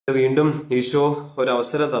വീണ്ടും ഈശോ ഒരു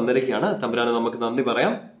അവസരം തന്നിരിക്കുകയാണ്. തമ്പുരാന് നമുക്ക് നന്ദി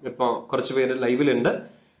പറയാം. ഇപ്പൊ കുറച്ച് പേര് ലൈവിലുണ്ട്.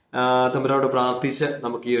 തമ്പുരാനോട് പ്രാർത്ഥിച്ച്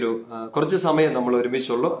നമുക്ക് ഈ ഒരു കുറച്ച് സമയം നമ്മൾ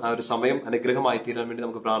ഒരുമിച്ചുള്ളൂ. ആ ഒരു സമയം അനുഗ്രഹമായി തീരാൻ വേണ്ടി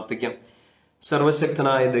നമുക്ക് പ്രാർത്ഥിക്കാം.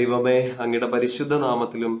 സർവശക്തനായ ദൈവമേ, അങ്ങയുടെ പരിശുദ്ധ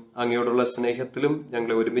നാമത്തിലും അങ്ങയോടുള്ള സ്നേഹത്തിലും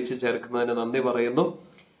ഞങ്ങളെ ഒരുമിച്ച് ചേർക്കുന്നതിന് നന്ദി പറയുന്നു.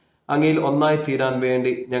 അങ്ങയിൽ ഒന്നായി തീരാൻ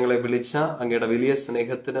വേണ്ടി ഞങ്ങളെ വിളിച്ച അങ്ങയുടെ വലിയ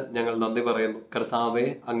സ്നേഹത്തിന് ഞങ്ങൾ നന്ദി പറയുന്നു. കർത്താവെ,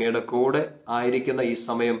 അങ്ങയുടെ കൂടെ ആയിരിക്കുന്ന ഈ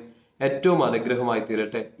സമയം ഏറ്റവും അനുഗ്രഹമായി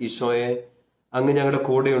തീരട്ടെ. ഈശോയെ, അങ്ങ് ഞങ്ങളുടെ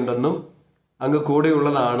കൂടെയുണ്ടെന്നും അങ്ങ്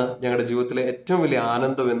കൂടെയുള്ളതാണ് ഞങ്ങളുടെ ജീവിതത്തിലെ ഏറ്റവും വലിയ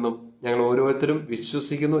ആനന്ദമെന്നും ഞങ്ങൾ ഓരോരുത്തരും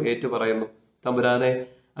വിശ്വസിക്കുന്നു, ഏറ്റുപറയുന്നു. തമ്പുരാനെ,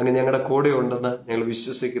 അങ്ങ് ഞങ്ങളുടെ കൂടെയുണ്ടെന്ന് ഞങ്ങൾ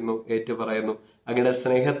വിശ്വസിക്കുന്നു, ഏറ്റുപറയുന്നു. അങ്ങയുടെ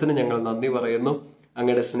സ്നേഹത്തിന് ഞങ്ങൾ നന്ദി പറയുന്നു.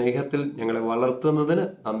 അങ്ങയുടെ സ്നേഹത്തിൽ ഞങ്ങളെ വളർത്തുന്നതിന്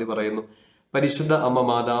നന്ദി പറയുന്നു. പരിശുദ്ധ അമ്മ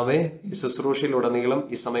മാതാവേ, ഈ ശുശ്രൂഷയിലുടനീളം,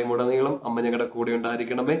 ഈ സമയമുടനീളം അമ്മ ഞങ്ങളുടെ കൂടെ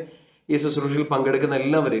ഉണ്ടായിരിക്കണമേ. ഈ ശുശ്രൂഷയിൽ പങ്കെടുക്കുന്ന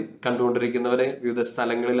എല്ലാവരെയും, കണ്ടുകൊണ്ടിരിക്കുന്നവരെ, വിവിധ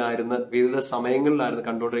സ്ഥലങ്ങളിലായിരുന്നു, വിവിധ സമയങ്ങളിലായിരുന്നു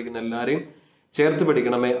കണ്ടുകൊണ്ടിരിക്കുന്ന എല്ലാവരെയും ചേർത്ത്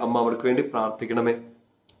പിടിക്കണമേ. അമ്മ അവർക്ക് വേണ്ടി പ്രാർത്ഥിക്കണമേ.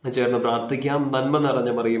 ചേർന്ന് പ്രാർത്ഥിക്കാം. നന്മ നിറഞ്ഞ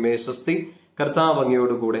മറിയമേ സ്വസ്തി, കർത്താവ്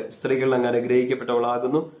അങ്ങയോടുകൂടെ സ്ത്രീകൾ അങ്ങ്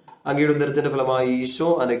അനുഗ്രഹിക്കപ്പെട്ടവളാകുന്നു. അങ്ങയുടെ ഉദരത്തിന്റെ ഫലമായി ഈശോ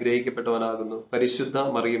അനുഗ്രഹിക്കപ്പെട്ടവനാകുന്നു. പരിശുദ്ധ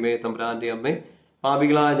മറിയമേ, തമ്പുരാന്റെ അമ്മേ,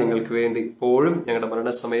 പാപികളായ ഞങ്ങൾക്ക് വേണ്ടി ഇപ്പോഴും ഞങ്ങളുടെ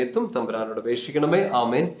മരണസമയത്തും തമ്പുരാനോട് അപേക്ഷിക്കണമേ.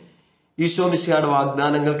 ആമേൻ. ഈശോ മിശിഹായുടെ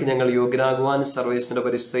വാഗ്ദാനങ്ങൾക്ക് ഞങ്ങൾ യോഗ്യരാകുവാൻ സർവേശ്വരന്റെ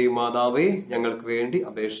പരിശുദ്ധ മാതാവേ, ഞങ്ങൾക്ക് വേണ്ടി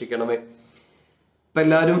അപേക്ഷിക്കണമേ. ഇപ്പൊ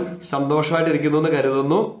എല്ലാവരും സന്തോഷമായിട്ടിരിക്കുന്നു എന്ന്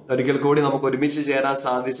കരുതുന്നു. ഒരിക്കൽ കൂടി നമുക്ക് ഒരുമിച്ച് ചേരാൻ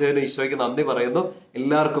സാധിച്ചതിന് ഈശോയ്ക്ക് നന്ദി പറയുന്നു.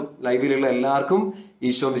 എല്ലാവർക്കും, ലൈവിലുള്ള എല്ലാവർക്കും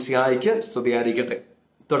ഈശോ മിശിഹായ്ക്ക് സ്തുതിയായിരിക്കട്ടെ.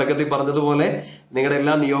 തുടക്കത്തിൽ പറഞ്ഞതുപോലെ നിങ്ങളുടെ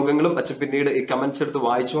എല്ലാ നിയോഗങ്ങളും അച്ഛൻ പിന്നീട് ഈ കമന്റ്സ് എടുത്ത്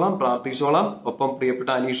വായിച്ചോളാം, പ്രാർത്ഥിച്ചോളാം. ഒപ്പം പ്രിയപ്പെട്ട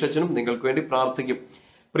അനീഷച്ചനും നിങ്ങൾക്ക് വേണ്ടി പ്രാർത്ഥിക്കും.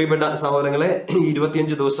 പ്രിയപ്പെട്ട സഹോദരങ്ങളെ,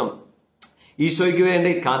 25 ദിവസം ഈശോയ്ക്ക് വേണ്ടി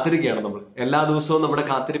കാത്തിരിക്കുകയാണ് നമ്മൾ. എല്ലാ ദിവസവും നമ്മുടെ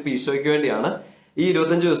കാത്തിരിപ്പ് ഈശോയ്ക്ക് വേണ്ടിയാണ്. ഈ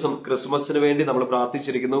 25 ദിവസം ക്രിസ്മസിന് വേണ്ടി നമ്മൾ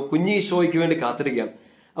പ്രാർത്ഥിച്ചിരിക്കുന്നു. കുഞ്ഞ് ഈശോയ്ക്ക് വേണ്ടി കാത്തിരിക്കുകയാണ്.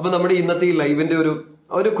 അപ്പൊ നമ്മുടെ ഇന്നത്തെ ഈ ലൈവിന്റെ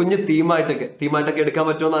ഒരു കുഞ്ഞ് തീമായിട്ടൊക്കെ എടുക്കാൻ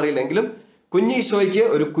പറ്റുമെന്ന് അറിയില്ലെങ്കിലും കുഞ്ഞ് ഈശോയ്ക്ക്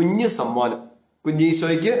ഒരു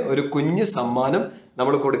കുഞ്ഞ് സമ്മാനം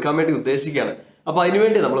നമ്മൾ കൊടുക്കാൻ വേണ്ടി ഉദ്ദേശിക്കുകയാണ്. അപ്പൊ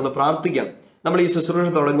അതിനുവേണ്ടി നമ്മളൊന്ന് പ്രാർത്ഥിക്കാം. നമ്മൾ ഈ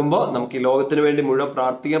ശുശ്രൂഷ തുടങ്ങുമ്പോൾ നമുക്ക് ഈ ലോകത്തിന് വേണ്ടി മുഴുവൻ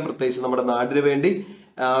പ്രാർത്ഥിക്കാം. പ്രത്യേകിച്ച് നമ്മുടെ നാടിന് വേണ്ടി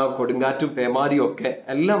കൊടുങ്കാറ്റും പേമാരിയും ഒക്കെ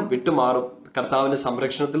എല്ലാം വിട്ടുമാറും. കർത്താവിന്റെ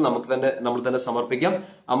സംരക്ഷണത്തിൽ നമ്മൾ തന്നെ സമർപ്പിക്കാം.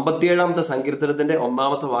 57-ാമത്തെ സങ്കീർത്തനത്തിന്റെ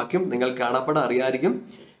 1-ാമത്തെ വാക്യം നിങ്ങൾ കാണപ്പെടാൻ അറിയായിരിക്കും.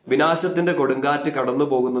 വിനാശത്തിന്റെ കൊടുങ്കാറ്റ് കടന്നു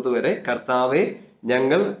പോകുന്നത് വരെ കർത്താവെ,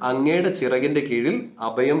 ഞങ്ങൾ അങ്ങയുടെ ചിറകിന്റെ കീഴിൽ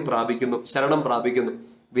അഭയം പ്രാപിക്കുന്നു, ശരണം പ്രാപിക്കുന്നു.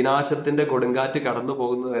 വിനാശത്തിന്റെ കൊടുങ്കാറ്റ് കടന്നു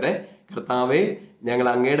പോകുന്നതുവരെ കർത്താവെ, ഞങ്ങൾ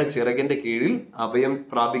അങ്ങയുടെ ചിറകിന്റെ കീഴിൽ അഭയം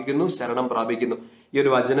പ്രാപിക്കുന്നു, ശരണം പ്രാപിക്കുന്നു. ഈ ഒരു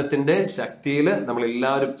വചനത്തിന്റെ ശക്തിയിൽ നമ്മൾ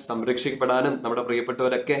എല്ലാവരും സംരക്ഷിക്കപ്പെടാനും നമ്മുടെ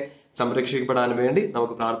പ്രിയപ്പെട്ടവരൊക്കെ സംരക്ഷിക്കപ്പെടാനും വേണ്ടി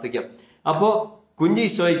നമുക്ക് പ്രാർത്ഥിക്കാം. അപ്പോ കുഞ്ഞ്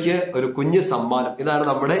ഈശോയ്ക്ക് ഒരു കുഞ്ഞ് സമ്മാനം, ഇതാണ്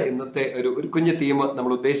നമ്മുടെ ഇന്നത്തെ ഒരു കുഞ്ഞ് തീം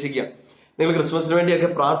നമ്മൾ ഉദ്ദേശിക്കുക. നിങ്ങൾ ക്രിസ്മസിന് വേണ്ടിയൊക്കെ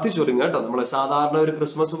പ്രാർത്ഥിച്ചൊരുങ്ങുക കേട്ടോ. നമ്മൾ സാധാരണ ഒരു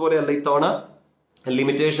ക്രിസ്മസ് പോലെയല്ല ഇത്തവണ.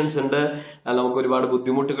 ലിമിറ്റേഷൻസ് ഉണ്ട്, നമുക്ക് ഒരുപാട്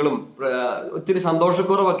ബുദ്ധിമുട്ടുകളും ഒത്തിരി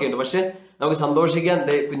സന്തോഷക്കുറവൊക്കെ ഉണ്ട്. പക്ഷെ നമുക്ക് സന്തോഷിക്കാൻ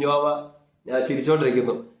കുഞ്ഞുവാവ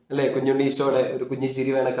ചിരിച്ചോണ്ടിരിക്കുന്നു അല്ലെ? കുഞ്ഞുണ്ണി ഈശോയുടെ ഒരു കുഞ്ഞു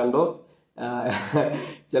ചിരി വേണേ കണ്ടോ.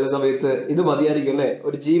 ചില സമയത്ത് ഇത് മതിയായിരിക്കും അല്ലെ?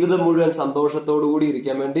 ഒരു ജീവിതം മുഴുവൻ സന്തോഷത്തോടു കൂടി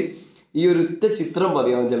ഇരിക്കാൻ വേണ്ടി ഈ ഒരു ഒറ്റ ചിത്രം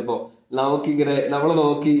മതിയാവും ചിലപ്പോ. നമുക്കിങ്ങനെ നമ്മളെ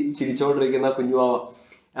നോക്കി ചിരിച്ചോണ്ടിരിക്കുന്ന കുഞ്ഞുവാവ.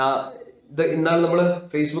 ഇന്നാൾ നമ്മള്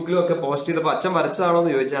ഫേസ്ബുക്കിലും ഒക്കെ പോസ്റ്റ് ചെയ്തപ്പോ അച്ഛൻ വരച്ചതാണോ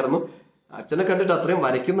എന്ന് ചോദിച്ചായിരുന്നു. അച്ഛനെ കണ്ടിട്ട് അത്രയും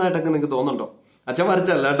വരയ്ക്കുന്നതായിട്ടൊക്കെ നിങ്ങൾക്ക് തോന്നുന്നുണ്ടോ? അച്ഛൻ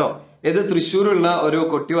വരച്ചല്ല കേട്ടോ. ഇത് തൃശ്ശൂരുള്ള ഒരു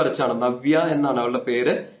കൊട്ടി വരച്ചാണ്. നവ്യ എന്നാണ് അവളുടെ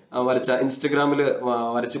പേര്. വരച്ച ഇൻസ്റ്റഗ്രാമിൽ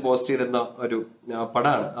വരച്ച് പോസ്റ്റ് ചെയ്തിരുന്ന ഒരു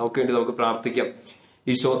പടമാണ്. അവൾക്ക് വേണ്ടി നമുക്ക് പ്രാർത്ഥിക്കാം.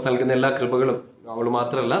 ഈശോ നൽകുന്ന എല്ലാ കൃപകളും അവൾ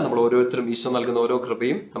മാത്രമല്ല, നമ്മൾ ഓരോരുത്തരും ഈശോ നൽകുന്ന ഓരോ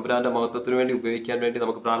കൃപയും തമ്പുരാന്റെ മഹത്വത്തിന് വേണ്ടി ഉപയോഗിക്കാൻ വേണ്ടി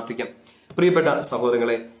നമുക്ക് പ്രാർത്ഥിക്കാം. പ്രിയപ്പെട്ട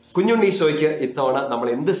സഹോദരങ്ങളെ, കുഞ്ഞുണ്ണി ഈശോയ്ക്ക് ഇത്തവണ നമ്മൾ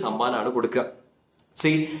എന്ത് സമ്മാനമാണ് കൊടുക്കുക?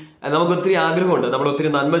 നമുക്ക് ഒത്തിരി ആഗ്രഹമുണ്ട്. നമ്മൾ ഒത്തിരി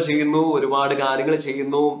നന്മ ചെയ്യുന്നു, ഒരുപാട് കാര്യങ്ങൾ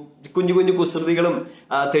ചെയ്യുന്നു. കുഞ്ഞു കുഞ്ഞു കുസൃതികളും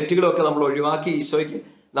തെറ്റുകളും ഒക്കെ നമ്മൾ ഒഴിവാക്കി ഈശോയ്ക്ക്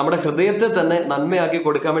നമ്മുടെ ഹൃദയത്തെ തന്നെ നന്മയാക്കി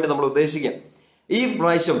കൊടുക്കാൻ വേണ്ടി നമ്മൾ ഉദ്ദേശിക്കാം. ഈ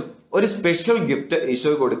പ്രാവശ്യം ഒരു സ്പെഷ്യൽ ഗിഫ്റ്റ്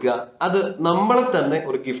ഈശോയ്ക്ക് കൊടുക്കുക. അത് നമ്മളെ തന്നെ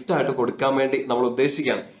ഒരു ഗിഫ്റ്റ് ആയിട്ട് കൊടുക്കാൻ വേണ്ടി നമ്മൾ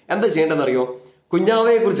ഉദ്ദേശിക്കുകയാണ്. എന്താ ചെയ്യേണ്ടതെന്നറിയോ?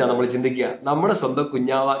 കുഞ്ഞാവയെ കുറിച്ചാണ് നമ്മൾ ചിന്തിക്കുക. നമ്മുടെ സ്വന്തം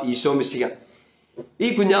കുഞ്ഞാവ ഈശോ മിശിഹ. ഈ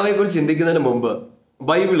കുഞ്ഞാവയെ കുറിച്ച് ചിന്തിക്കുന്നതിന് മുമ്പ്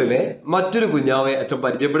ബൈബിളിലെ മറ്റൊരു കുഞ്ഞാവയെ അച്ഛൻ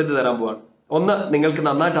പരിചയപ്പെടുത്തി തരാൻ പോവാണ്. ഒന്ന് നിങ്ങൾക്ക്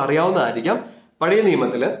നന്നായിട്ട് അറിയാവുന്നതായിരിക്കാം. പഴയ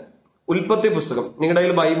നിയമത്തില് ഉൽപ്പത്തി പുസ്തകം, നിങ്ങളുടെ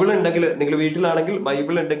കയ്യിൽ ബൈബിൾ ഉണ്ടെങ്കിൽ, നിങ്ങൾ വീട്ടിലാണെങ്കിൽ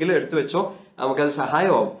ബൈബിൾ ഉണ്ടെങ്കിൽ എടുത്തു വെച്ചോ, നമുക്കത്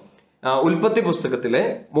സഹായമാവും. ഉൽപ്പത്തി പുസ്തകത്തിലെ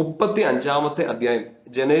 35-ാമത്തെ അധ്യായം,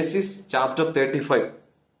 ജെനസിസ് ചാപ്റ്റർ 35,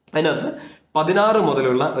 അതിനകത്ത് 16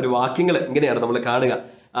 മുതലുള്ള ഒരു വാക്യങ്ങൾ ഇങ്ങനെയാണ് നമ്മൾ കാണുക.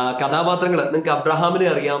 കഥാപാത്രങ്ങൾ നിങ്ങൾക്ക് അബ്രഹാമിനെ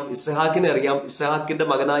അറിയാം, ഇസ്ഹാക്കിനെ അറിയാം, ഇസ്ഹാക്കിന്റെ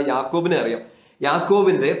മകനായ യാക്കോബിനെ അറിയാം.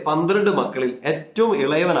 യാക്കോബിന്റെ 12 മക്കളിൽ ഏറ്റവും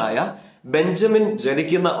ഇളയവനായ ബെഞ്ചമിൻ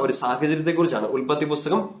ജനിക്കുന്ന ഒരു സാഹചര്യത്തെ കുറിച്ചാണ് ഉൽപ്പത്തി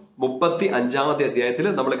പുസ്തകം 35-ാമത്തെ അധ്യായത്തിൽ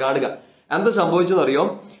നമ്മൾ കാണുക. എന്താ സംഭവിച്ചെന്നറിയോ?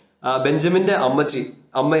 ബെഞ്ചമിന്റെ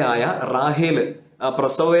അമ്മയായ റാഹേല്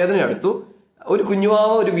പ്രസവ വേദന എടുത്തു. ഒരു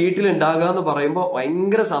കുഞ്ഞുവാവ ഒരു വീട്ടിൽ ഉണ്ടാകുക എന്ന് പറയുമ്പോൾ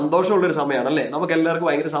ഭയങ്കര സന്തോഷമുള്ളൊരു സമയമാണ് അല്ലേ? നമുക്ക് എല്ലാവർക്കും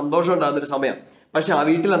ഭയങ്കര സന്തോഷം ഉണ്ടാകുന്ന ഒരു സമയം. പക്ഷെ ആ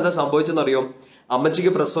വീട്ടിൽ എന്താ സംഭവിച്ചെന്നറിയോ?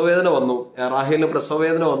 അമ്മച്ചിക്ക് പ്രസവവേദന വന്നു, റാഹേലിന്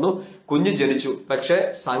പ്രസവവേദന വന്നു, കുഞ്ഞ് ജനിച്ചു. പക്ഷെ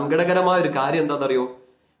സങ്കടകരമായ ഒരു കാര്യം എന്താണെന്നറിയോ?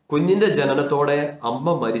 കുഞ്ഞിന്റെ ജനനത്തോടെ അമ്മ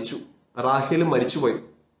മരിച്ചു, റാഹേൽ മരിച്ചുപോയി.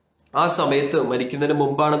 ആ സമയത്ത് മരിക്കുന്നതിന്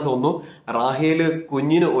മുമ്പാണെന്ന് തോന്നുന്നു റാഹേല്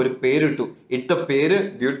കുഞ്ഞിന് ഒരു പേരിട്ടു. ഇട്ട പേര്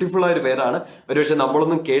ബ്യൂട്ടിഫുൾ ആയ ഒരു പേരാണ്, ഒരുപക്ഷെ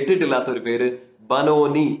നമ്മളൊന്നും കേട്ടിട്ടില്ലാത്ത ഒരു പേര്,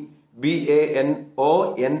 ബനോനി.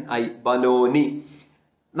 BANONI, ബനോനി.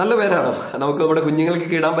 നല്ല പേരാണ്. നമുക്ക് നമ്മുടെ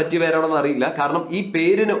കുഞ്ഞുങ്ങൾക്ക് ഇടാൻ പറ്റിയ പേരാണെന്ന് അറിയില്ല, കാരണം ഈ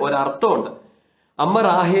പേരിന് ഒരർത്ഥമുണ്ട്. അമ്മ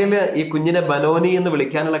റാഹേല് ഈ കുഞ്ഞിനെ ബനോനി എന്ന്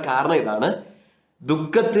വിളിക്കാനുള്ള കാരണം ഇതാണ്: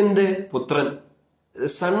 ദുഃഖത്തിന്റെ പുത്രൻ,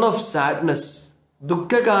 സൺ ഓഫ് സാഡ്നെസ്,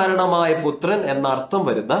 ദുഃഖകാരണമായ പുത്രൻ എന്ന അർത്ഥം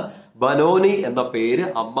വരുന്ന ബനോനി എന്ന പേര്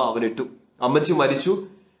അമ്മ അവനിട്ടു. അമ്മച്ചി മരിച്ചു.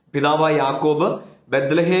 പിതാവായ യാക്കോബ്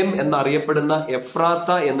ബെത്ലഹേം എന്നറിയപ്പെടുന്ന എഫ്രാത്ത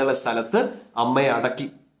എന്നുള്ള സ്ഥലത്ത് അമ്മയെ അടക്കി.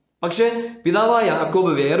 പക്ഷെ പിതാവായ യാക്കോബ്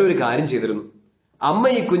വേറൊരു കാര്യം ചെയ്തിരുന്നു. അമ്മ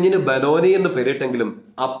ഈ കുഞ്ഞിന് ബനോനി എന്ന് പേരിട്ടെങ്കിലും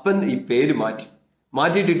അപ്പൻ ഈ പേര്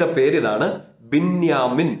മാറ്റിയിട്ടിട്ട പേര് ഇതാണ്: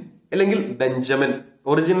 ബിന്യാമിൻ, അല്ലെങ്കിൽ ബെഞ്ചമിൻ.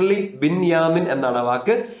 ഒറിജിനലി ബിന്യാമിൻ എന്നാണ്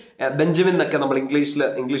വാക്ക്. ബെഞ്ചമിൻ എന്നൊക്കെ നമ്മൾ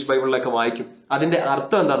ഇംഗ്ലീഷ് ബൈബിളിലൊക്കെ വായിക്കും. അതിന്റെ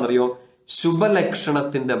അർത്ഥം എന്താണെന്നറിയോ?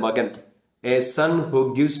 ശുഭലക്ഷണത്തിന്റെ മകൻ, a son who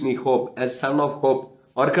gives me hope, a son of hope.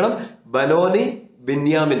 ഓർക്കണം, ബനോനി,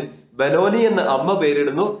 ബിന്യാമിൻ. ബനോനി എന്ന് അമ്മ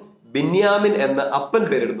പേരിടുന്നു, ബിന്യാമിൻ എന്ന് അപ്പൻ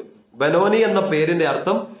പേരിടുന്നു. ബനോനി എന്ന പേരിന്റെ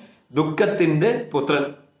അർത്ഥം ദുഃഖത്തിന്റെ പുത്രൻ,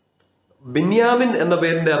 ബിന്യാമിൻ എന്ന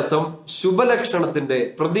പേരിന്റെ അർത്ഥം ശുഭലക്ഷണത്തിന്റെ,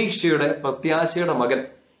 പ്രതീക്ഷയുടെ, പ്രത്യാശയുടെ മകൻ.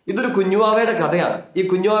 ഇതൊരു കുഞ്ഞുവാവയുടെ കഥയാണ്. ഈ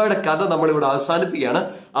കുഞ്ഞുവാവയുടെ കഥ നമ്മൾ ഇവിടെ അവസാനിപ്പിക്കുകയാണ്.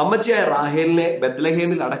 അമ്മച്ചിയായ റാഹേലിനെ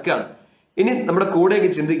ബെത്ലഹേമിൽ അടക്കുകയാണ്. ഇനി നമ്മുടെ കൂടെയൊക്കെ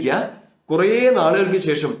ചിന്തിക്കുക, കുറേ നാളുകൾക്ക്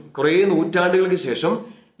ശേഷം, കുറേ നൂറ്റാണ്ടുകൾക്ക് ശേഷം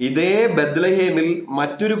ഇതേ ബെത്ലഹേമിൽ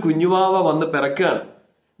മറ്റൊരു കുഞ്ഞുവാവ വന്ന് പിറക്കുകയാണ്.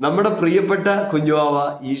 നമ്മുടെ പ്രിയപ്പെട്ട കുഞ്ഞുവാവ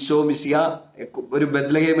ഈശോ മിശിഹ ഒരു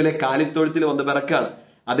ബെത്ലഹേമിലെ കാലിത്തൊഴുത്തിൽ വന്ന് പിറക്കുകയാണ്.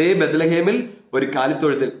 അതേ ബെത്ലഹേമിൽ ഒരു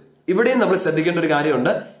കാലിത്തൊഴുത്തിൽ. ഇവിടെയും നമ്മൾ ശ്രദ്ധിക്കേണ്ട ഒരു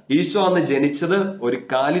കാര്യമുണ്ട്. ഈശോ അന്ന് ജനിച്ചത് ഒരു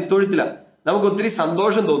കാലിത്തൊഴുത്തിലാണ്. നമുക്ക് ഒത്തിരി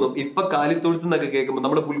സന്തോഷം തോന്നും ഇപ്പൊ കാലിത്തൊഴുത്ത് എന്നൊക്കെ കേൾക്കുമ്പോൾ.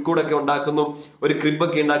 നമ്മുടെ പുൽക്കൂടൊക്കെ ഉണ്ടാക്കുന്നു, ഒരു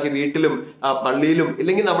ക്രിബൊക്കെ ഉണ്ടാക്കി വീട്ടിലും പള്ളിയിലും,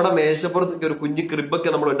 ഇല്ലെങ്കിൽ നമ്മുടെ മേശപ്പുറത്തൊക്കെ ഒരു കുഞ്ഞു ക്രിബൊക്കെ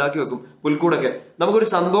നമ്മൾ ഉണ്ടാക്കി വെക്കും, പുൽക്കൂടൊക്കെ. നമുക്കൊരു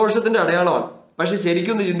സന്തോഷത്തിന്റെ അടയാളമാണ്. പക്ഷെ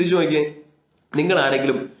ശരിക്കും ഒന്ന് ചിന്തിച്ചു നോക്കിയേ,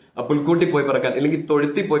 നിങ്ങളാരെങ്കിലും പുൽക്കൂട്ടി പോയി പിറക്കാൻ, അല്ലെങ്കിൽ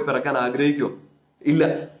തൊഴുത്തി പോയി പിറക്കാൻ ആഗ്രഹിക്കുമോ? ഇല്ല.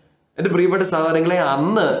 എന്റെ പ്രിയപ്പെട്ട സഹോദരങ്ങളെ,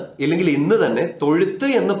 അന്ന് ഇല്ലെങ്കിൽ ഇന്ന് തന്നെ തൊഴുത്ത്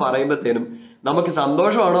എന്ന് പറയുമ്പോഴത്തേനും നമുക്ക്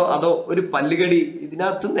സന്തോഷമാണോ അതോ ഒരു പല്ലുകടി,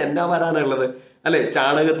 ഇതിനകത്ത് നിന്ന് എന്നാ വരാനുള്ളത് അല്ലെ?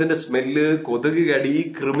 ചാണകത്തിന്റെ സ്മെല്ല്, കൊതുക് കടി,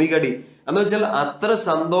 കൃമികടി എന്ന് വെച്ചാൽ അത്ര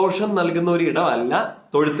സന്തോഷം നൽകുന്ന ഒരു ഇടമല്ല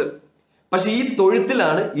തൊഴുത്ത്. പക്ഷെ ഈ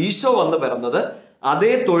തൊഴുത്തിലാണ് ഈശോ വന്ന് പിറന്നത്. അതേ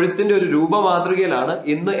തൊഴുത്തിന്റെ ഒരു രൂപമാതൃകയിലാണ്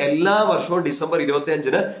ഇന്ന് എല്ലാ വർഷവും ഡിസംബർ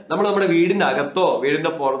 25-ന് നമ്മൾ നമ്മുടെ വീടിന്റെ അകത്തോ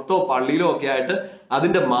വീടിന്റെ പുറത്തോ പള്ളിയിലോ ഒക്കെ ആയിട്ട്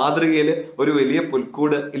അതിന്റെ മാതൃകയിൽ ഒരു വലിയ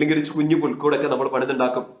പുൽക്കൂട്, ഇല്ലെങ്കിൽ ഒരു കുഞ്ഞു പുൽക്കൂടൊക്കെ നമ്മൾ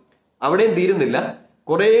പണിതുണ്ടാക്കും. അവിടെയും തീരുന്നില്ല.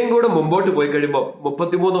 കുറേയും കൂടെ മുമ്പോട്ട് പോയി കഴിയുമ്പോൾ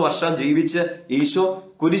 33 വർഷം ജീവിച്ച് ഈശോ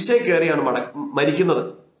കുരിശേ കയറിയാണ് മരിക്കുന്നത്.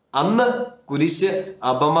 അന്ന് കുരിശ്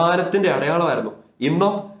അപമാനത്തിന്റെ അടയാളമായിരുന്നു. ഇന്നോ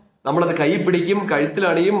നമ്മളത് കൈ പിടിക്കും,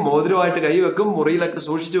 കഴുത്തിലണിയും, മോതിരമായിട്ട് കൈ വെക്കും, മുറിയിലൊക്കെ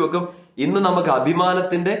സൂക്ഷിച്ചു വെക്കും. ഇന്ന് നമുക്ക്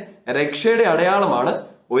അഭിമാനത്തിന്റെ, രക്ഷയുടെ അടയാളമാണ്.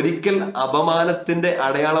 ഒരിക്കൽ അപമാനത്തിന്റെ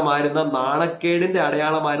അടയാളമായിരുന്ന, നാണക്കേടിന്റെ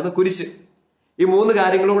അടയാളമായിരുന്ന കുരിശ്. ഈ 3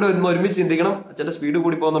 കാര്യങ്ങളും കൂടെ ഒരുമിച്ച് ചിന്തിക്കണം. അച്ഛന്റെ സ്പീഡ്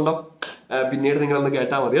കൂടി പോകുന്നുണ്ടോ? പിന്നീട് നിങ്ങളൊന്ന്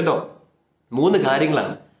കേട്ടാൽ മതി കേട്ടോ. 3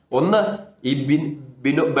 കാര്യങ്ങളാണ്. ഒന്ന്, ഈ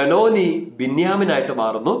ബനോനി ബിന്യാമിനായിട്ട്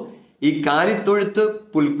മാറുന്നു. ഈ കാലിത്തൊഴുത്ത്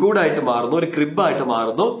പുൽക്കൂടായിട്ട് മാറുന്നു, ഒരു ക്രിബായിട്ട്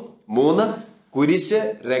മാറുന്നു. 3, കുരിശ്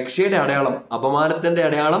രക്ഷയുടെ അടയാളം, അപമാനത്തിന്റെ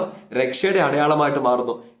അടയാളം, രക്ഷയുടെ അടയാളമായിട്ട്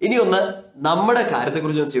മാറുന്നു. ഇനി ഒന്ന്, നമ്മുടെ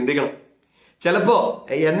കാര്യത്തെക്കുറിച്ച് ഒന്ന് ചിന്തിക്കണം. ചിലപ്പോ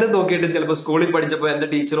എന്നെ നോക്കിയിട്ട് ചിലപ്പോൾ സ്കൂളിൽ പഠിച്ചപ്പോൾ എന്റെ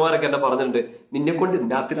ടീച്ചർമാരൊക്കെ എന്നെ പറഞ്ഞിട്ടുണ്ട്, നിന്നെ കൊണ്ട്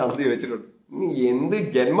രാത്രിയാണെന്ന് ചോദിച്ചിട്ടുണ്ട്, നീ എന്ത്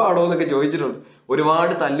ജന്മാണോ എന്നൊക്കെ ചോദിച്ചിട്ടുണ്ട്.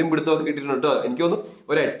 ഒരുപാട് തല്ലും പിടുത്തമൊക്കെ കിട്ടിയിട്ടുണ്ട് കേട്ടോ. എനിക്ക് തോന്നുന്നു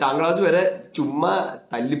ഒരു 8ാം ക്ലാസ് വരെ ചുമ്മാ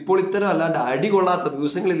തല്ലിപ്പൊളിത്തരം അല്ലാണ്ട് അടി കൊള്ളാത്ത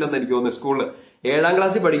ദിവസങ്ങളില്ലെന്ന് എനിക്ക് തോന്നുന്നു. സ്കൂളിൽ 7ാം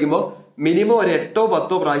ക്ലാസ്സിൽ പഠിക്കുമ്പോൾ മിനിമം ഒരു 8ഓ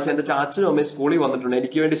 10ഓ പ്രാവശ്യം എന്റെ ചാച്ചനും അമ്മയും സ്കൂളിൽ വന്നിട്ടുണ്ട്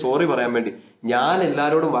എനിക്ക് വേണ്ടി സോറി പറയാൻ വേണ്ടി. ഞാൻ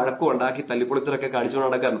എല്ലാവരോടും വഴക്കും ഉണ്ടാക്കി തല്ലിപ്പൊളിത്തരൊക്കെ കാണിച്ചുകൊണ്ട്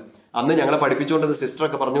നടക്കായിരുന്നു. അന്ന് ഞങ്ങളെ പഠിപ്പിച്ചുകൊണ്ടിരുന്ന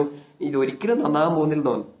സിസ്റ്ററൊക്കെ പറഞ്ഞു, ഇത് ഒരിക്കലും നന്നാകാൻ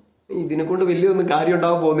പോകുന്നില്ലെന്ന് പറഞ്ഞു, ഇതിനെ കൊണ്ട് വലിയൊന്നും കാര്യം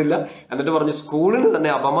ഉണ്ടാകാൻ പോകുന്നില്ല. എന്നിട്ട് പറഞ്ഞു സ്കൂളിന്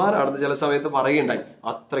തന്നെ അപമാനമാണെന്ന് ചില സമയത്ത് പറയുകയുണ്ടായി.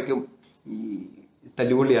 അത്രയ്ക്കും ഈ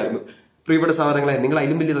തല്ലുപൊള്ളിയായിരുന്നു. പ്രിയപ്പെട്ട സഹോദരങ്ങളെ, നിങ്ങൾ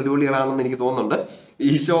അതിലും വലിയ തല്ലുപൊള്ളികളാണെന്ന് എനിക്ക് തോന്നുന്നുണ്ട്.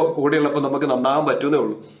 ഈശോ കൂടെയുള്ളപ്പോൾ നമുക്ക് നന്നാകാൻ പറ്റുന്നേ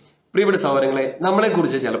ഉള്ളൂ. പ്രിയപ്പെട്ട സഹോദരങ്ങളെ, നമ്മളെ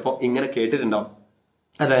കുറിച്ച് ചിലപ്പോൾ ഇങ്ങനെ കേട്ടിട്ടുണ്ടാവും.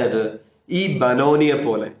 അതായത് ഈ ബനോനിയെ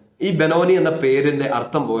പോലെ, ഈ ബനോനി എന്ന പേരിന്റെ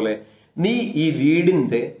അർത്ഥം പോലെ, നീ ഈ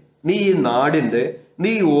വീടിന്റെ, നീ ഈ നാടിന്റെ,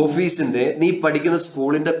 നീ ഈ ഓഫീസിന്റെ, നീ പഠിക്കുന്ന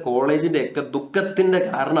സ്കൂളിന്റെ, കോളേജിന്റെ ഒക്കെ ദുഃഖത്തിന്റെ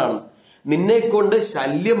കാരണമാണ്. നിന്നെ കൊണ്ട്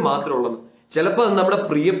ശല്യം മാത്രമുള്ളത്. ചിലപ്പോൾ നമ്മുടെ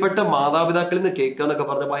പ്രിയപ്പെട്ട മാതാപിതാക്കളിൽ നിന്ന് കേൾക്കുക എന്നൊക്കെ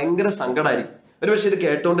പറഞ്ഞാൽ ഭയങ്കര സങ്കടമായിരിക്കും. ഒരുപക്ഷെ ഇത്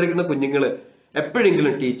കേട്ടോണ്ടിരിക്കുന്ന കുഞ്ഞുങ്ങള്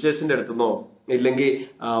എപ്പോഴെങ്കിലും ടീച്ചേഴ്സിന്റെ അടുത്തുനിന്നോ ഇല്ലെങ്കിൽ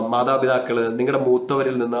മാതാപിതാക്കള്, നിങ്ങളുടെ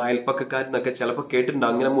മൂത്തവരിൽ നിന്ന്, അയൽപ്പക്കക്കാരിൽ നിന്നൊക്കെ ചിലപ്പോൾ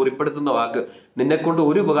കേട്ടിട്ടുണ്ടാവും അങ്ങനെ മുറിപ്പെടുത്തുന്ന വാക്ക്, നിന്നെ കൊണ്ട്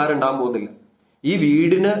ഒരു ഉപകാരം ഉണ്ടാകാൻ പോകുന്നില്ല.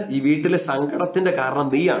 ഈ വീട്ടിലെ സങ്കടത്തിന്റെ കാരണം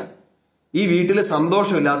നീയാണ്. ഈ വീട്ടില്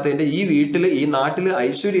സന്തോഷമില്ലാത്തതിന്റെ, ഈ വീട്ടില് ഈ നാട്ടില്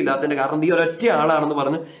ഐശ്വര്യം ഇല്ലാത്തതിന്റെ കാരണം നീ ഒരൊറ്റ ആളാണെന്ന്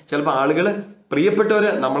പറഞ്ഞ് ചിലപ്പോൾ ആളുകള്,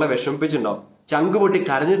 പ്രിയപ്പെട്ടവര് നമ്മളെ വിഷമിപ്പിച്ചിട്ടുണ്ടാവും. ചങ്ക് പൊട്ടി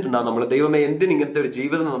കരഞ്ഞിട്ടുണ്ടാവും നമ്മൾ. ദൈവമേ, എന്തിന് ഇങ്ങനത്തെ ഒരു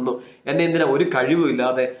ജീവിതം തന്നു, എന്നെ എന്തിനാ ഒരു കഴിവും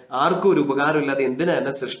ഇല്ലാതെ, ആർക്കും ഒരു ഉപകാരം ഇല്ലാതെ എന്തിനാ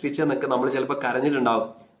എന്നെ സൃഷ്ടിച്ചെന്നൊക്കെ നമ്മൾ ചിലപ്പോൾ കരഞ്ഞിട്ടുണ്ടാവും.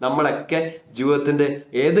 നമ്മളൊക്കെ ജീവിതത്തിന്റെ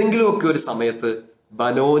ഏതെങ്കിലുമൊക്കെ ഒരു സമയത്ത്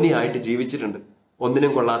ബനോനി ആയിട്ട് ജീവിച്ചിട്ടുണ്ട്.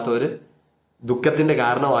 ഒന്നിനും കൊള്ളാത്തവര്, ദുഃഖത്തിന്റെ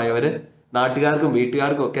കാരണമായവര്, നാട്ടുകാർക്കും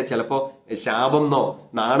വീട്ടുകാർക്കും ഒക്കെ ചിലപ്പോ ശാപംന്നോ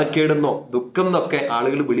നാണക്കേടെന്നോ ദുഃഖം എന്നൊക്കെ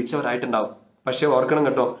ആളുകൾ വിളിച്ചവരായിട്ടുണ്ടാവും. പക്ഷെ ഓർക്കണം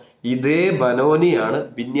കേട്ടോ, ഇതേ ബനോനിയാണ്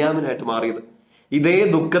ബിന്യാമിനായിട്ട് മാറിയത്. ഇതേ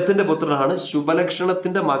ദുഃഖത്തിന്റെ പുത്രനാണ്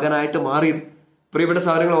ശുഭലക്ഷണത്തിന്റെ മകനായിട്ട് മാറിയത്. പ്രിയപ്പെട്ട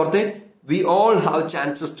സഹോദരങ്ങൾ ഓർത്തെ, we all have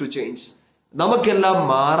chances to change. നമുക്കെല്ലാം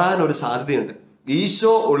മാറാൻ ഒരു സാധ്യതയുണ്ട്.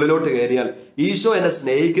 ഈശോ ഉള്ളിലോട്ട് കയറിയാൽ, ഈശോ എന്നെ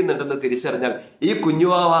സ്നേഹിക്കുന്നുണ്ടെന്ന് തിരിച്ചറിഞ്ഞാൽ, ഈ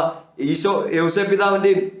കുഞ്ഞുവാവ ഈശോ യോസേപ്പ്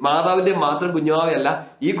പിതാവിന്റെയും മാതാവിന്റെയും മാത്രം കുഞ്ഞുവാവയല്ല,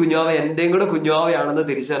 ഈ കുഞ്ഞുവാവ എന്റെയും കൂടെ കുഞ്ഞുവാവയാണെന്ന്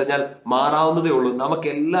തിരിച്ചറിഞ്ഞാൽ മാറാവുന്നതേ ഉള്ളൂ. നമുക്ക്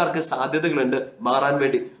എല്ലാവർക്കും സാധ്യതകളുണ്ട് മാറാൻ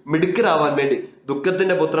വേണ്ടി, മിടുക്കരാവാൻ വേണ്ടി.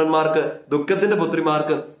 ദുഃഖത്തിന്റെ പുത്രന്മാർക്ക്, ദുഃഖത്തിന്റെ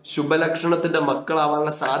പുത്രിമാർക്ക് ശുഭലക്ഷണത്തിന്റെ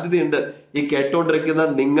മക്കളാവാനുള്ള സാധ്യതയുണ്ട്. ഈ കേട്ടോണ്ടിരിക്കുന്ന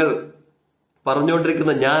നിങ്ങൾ,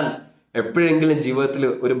 പറഞ്ഞുകൊണ്ടിരിക്കുന്ന ഞാൻ എപ്പോഴെങ്കിലും ജീവിതത്തിൽ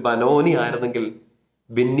ഒരു ബനോനി ആയിരുന്നെങ്കിൽ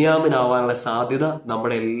ബിന്യാമിനാവാനുള്ള സാധ്യത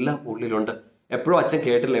നമ്മുടെ എല്ലാം ഉള്ളിലുണ്ട്. എപ്പോഴും അച്ഛൻ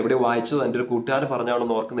കേട്ടില്ല, എവിടെ വായിച്ചത്, എൻ്റെ ഒരു കൂട്ടുകാരൻ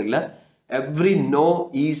പറഞ്ഞാണെന്ന് ഓർക്കുന്നില്ല. Every no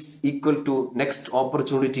is equal to next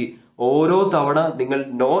opportunity. ഓരോ തവണ നിങ്ങൾ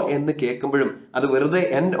നോ എന്ന് കേൾക്കുമ്പോഴും അത് വെറുതെ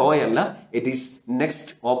NO അല്ല, ഇറ്റ് ഈസ്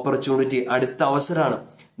നെക്സ്റ്റ് ഓപ്പർച്യൂണിറ്റി. അടുത്ത അവസരമാണ്.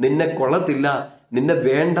 നിന്നെ കൊള്ളത്തില്ല, നിന്നെ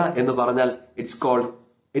വേണ്ട എന്ന് പറഞ്ഞാൽ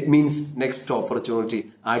ഇറ്റ് മീൻസ് നെക്സ്റ്റ് ഓപ്പർച്യൂണിറ്റി,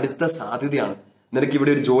 അടുത്ത സാധ്യതയാണ്.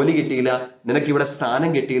 നിനക്കിവിടെ ഒരു ജോലി കിട്ടിയില്ല, നിനക്കിവിടെ സ്ഥാനം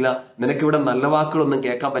കിട്ടിയില്ല, നിനക്കിവിടെ നല്ല വാക്കുകളൊന്നും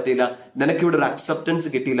കേൾക്കാൻ പറ്റിയില്ല, നിനക്കിവിടെ ഒരു അക്സെപ്റ്റൻസ്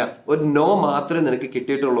കിട്ടിയില്ല, ഒരു നോ മാത്രമേ നിനക്ക്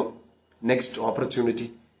കിട്ടിയിട്ടുള്ളൂ. Next opportunity.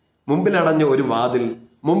 മുമ്പിലടഞ്ഞ ഒരു വാതിൽ,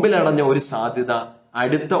 മുമ്പിലടഞ്ഞ ഒരു സാധ്യത,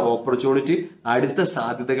 അടുത്ത ഓപ്പർച്യൂണിറ്റി, അടുത്ത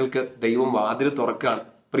സാധ്യതകൾക്ക് ദൈവം വാതിൽ തുറക്കുകയാണ്.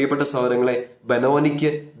 പ്രിയപ്പെട്ട സഹോദരങ്ങളെ,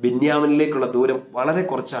 ബനോനിക്ക് ബിന്യാമിനിലേക്കുള്ള ദൂരം വളരെ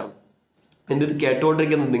കുറച്ചാണ്. എന്നിട്ട്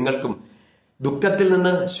കേട്ടുകൊണ്ടിരിക്കുന്ന നിങ്ങൾക്കും ദുഃഖത്തിൽ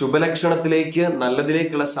നിന്ന് ശുഭലക്ഷണത്തിലേക്ക്,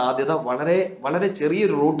 നല്ലതിലേക്കുള്ള സാധ്യത വളരെ വളരെ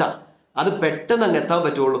ചെറിയൊരു റൂട്ടാണ്. അത് പെട്ടെന്ന് അങ്ങ് എത്താൻ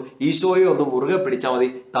പറ്റുള്ളൂ. ഈശോയെ ഒന്ന് മുറുകെ പിടിച്ചാൽ മതി,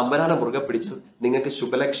 തമ്പരാനെ മുറുകെ പിടിച്ചാൽ നിങ്ങൾക്ക്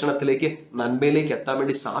ശുഭലക്ഷണത്തിലേക്ക്, നന്മയിലേക്ക് എത്താൻ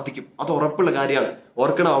വേണ്ടി സാധിക്കും. അത് ഉറപ്പുള്ള കാര്യമാണ്.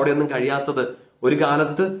 ഓർക്കണം, അവിടെയൊന്നും കഴിയാത്തത്. ഒരു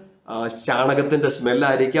കാലത്ത് ചാണകത്തിന്റെ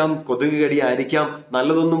സ്മെല്ലായിരിക്കാം, കൊതുക് കടിയായിരിക്കാം,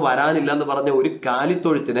 നല്ലതൊന്നും വരാനില്ല എന്ന് പറഞ്ഞ ഒരു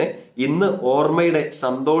കാലിത്തൊഴുത്തിനെ ഇന്ന് ഓർമ്മയുടെ,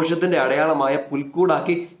 സന്തോഷത്തിന്റെ അടയാളമായ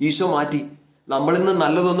പുൽക്കൂടാക്കി ഈശോ മാറ്റി. നമ്മളിന്ന്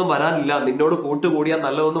നല്ലതൊന്നും വരാനില്ല, നിന്നോട് കൂട്ടുകൂടിയാൽ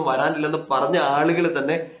നല്ലതൊന്നും വരാനില്ലെന്ന് പറഞ്ഞ ആളുകൾ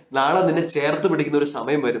തന്നെ നാളെ നിന്നെ ചേർത്ത് പിടിക്കുന്ന ഒരു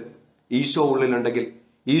സമയം വരും. ഈശോ ഉള്ളിലുണ്ടെങ്കിൽ,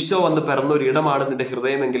 ഈശോ വന്ന് പിറന്ന ഒരു ഇടമാണ് നിന്റെ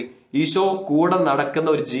ഹൃദയമെങ്കിൽ, ഈശോ കൂടെ നടക്കുന്ന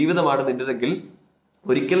ഒരു ജീവിതമാണ് നിന്റെതെങ്കിൽ,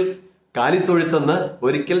 ഒരിക്കൽ കാലിത്തൊഴുത്തെന്ന്,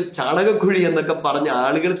 ഒരിക്കൽ ചാണകക്കുഴി എന്നൊക്കെ പറഞ്ഞ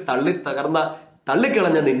ആളുകൾ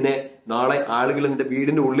തള്ളിക്കളഞ്ഞ നിന്നെ നാളെ ആളുകൾ നിന്റെ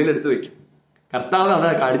വീടിന്റെ ഉള്ളിലെടുത്ത് വെക്കും. കർത്താവ്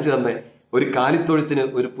അതാ കാണിച്ചു തന്നെ, ഒരു കാലിത്തൊഴുത്തിന്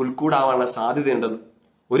ഒരു പുൽക്കൂടാവാനുള്ള സാധ്യതയുണ്ടെന്ന്.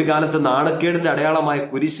 ഒരു കാലത്ത് നാണക്കേടിന്റെ അടയാളമായ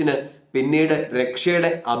കുരിശിന് പിന്നീട് രക്ഷയുടെ,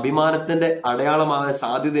 അഭിമാനത്തിന്റെ അടയാളമാകാൻ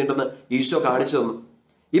സാധ്യതയുണ്ടെന്ന് ഈശോ കാണിച്ചു തന്നു.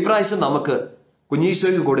 ഈ പ്രാവശ്യം നമുക്ക്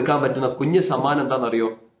കുഞ്ഞീശോയ്ക്ക് കൊടുക്കാൻ പറ്റുന്ന കുഞ്ഞ് സമ്മാനം എന്താണെന്നറിയോ?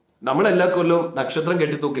 നമ്മളെല്ലാ കൊല്ലവും നക്ഷത്രം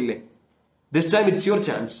കെട്ടിത്തൂക്കില്ലേ? This time it's your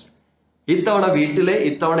chance. ഇത്തവണ വീട്ടിലെ,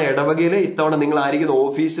 ഇത്തവണ ഇടവകയിലെ, ഇത്തവണ നിങ്ങൾ ആയിരിക്കുന്ന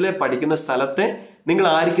ഓഫീസിലെ, പഠിക്കുന്ന സ്ഥലത്തെ, നിങ്ങൾ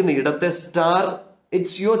ആയിരിക്കുന്ന ഇടത്തെ സ്റ്റാർ,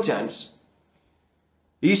 ഇറ്റ്സ് യുവർ ചാൻസ്.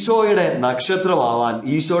 ഈശോയുടെ നക്ഷത്രമാവാൻ,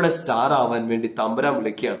 ഈശോയുടെ സ്റ്റാർ ആവാൻ വേണ്ടി തമ്പുരാൻ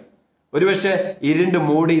വിളിക്കുകയാണ്. ഒരുപക്ഷെ ഇരുണ്ട്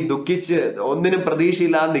മൂടി ദുഃഖിച്ച് ഒന്നിനും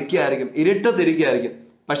പ്രതീക്ഷയില്ലാതെ നിൽക്കുകയായിരിക്കും, ഇരുട്ടത്തിരിക്കുകയായിരിക്കും.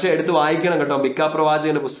 പക്ഷെ എടുത്ത് വായിക്കണം കേട്ടോ. മിക്ക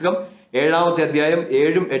പ്രവാചകന്റെ പുസ്തകം 7-ാമത്തെ അധ്യായം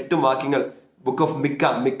 7-8 വാക്യങ്ങൾ. ബുക്ക് ഓഫ്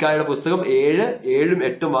മിക്കായുടെ പുസ്തകം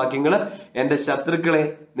 7-8 വാക്യങ്ങൾ. എന്റെ ശത്രുക്കളെ,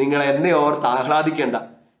 നിങ്ങൾ എന്നെ ഓർത്ത് ആഹ്ലാദിക്കേണ്ട.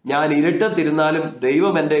 ഞാൻ ഇരുട്ടത്തിരുന്നാലും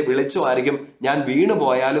ദൈവം എന്നെ വിളിച്ചുമായിരിക്കും, ഞാൻ വീണു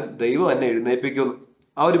പോയാലും ദൈവം എന്നെ എഴുന്നേൽപ്പിക്കുന്നു.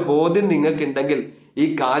 ആ ഒരു ബോധ്യം നിങ്ങൾക്കുണ്ടെങ്കിൽ ഈ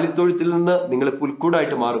കാലിത്തൊഴുത്തിൽ നിന്ന് നിങ്ങൾ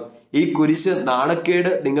പുൽക്കൂടായിട്ട് മാറും. ഈ കുരിശ്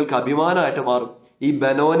നാണക്കേട് നിങ്ങൾക്ക് അഭിമാനമായിട്ട് മാറും. ഈ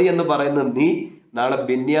ബനോനി എന്ന് പറയുന്ന നീ നാളെ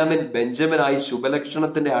ബെഞ്ചമിനായി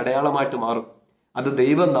ശുഭലക്ഷണത്തിന്റെ അടയാളമായിട്ട് മാറും. അത്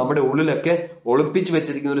ദൈവം നമ്മുടെ ഉള്ളിലൊക്കെ ഒളിപ്പിച്ചു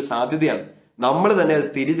വെച്ചിരിക്കുന്ന ഒരു സാധ്യതയാണ്. നമ്മൾ തന്നെ അത്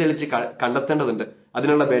തിരിതെളിച്ച് കണ്ടെത്തേണ്ടതുണ്ട്.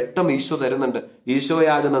 അതിനുള്ള വെട്ടം ഈശോ തരുന്നുണ്ട്.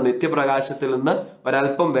 ഈശോയാകുന്ന നിത്യപ്രകാശത്തിൽ നിന്ന്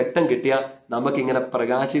ഒരല്പം വെട്ടം കിട്ടിയാൽ നമുക്കിങ്ങനെ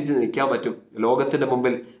പ്രകാശിച്ച് നിൽക്കാൻ പറ്റും. ലോകത്തിന്റെ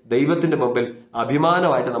മുമ്പിൽ, ദൈവത്തിന്റെ മുമ്പിൽ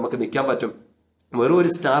അഭിമാനമായിട്ട് നമുക്ക് നിൽക്കാൻ പറ്റും. വെറും ഒരു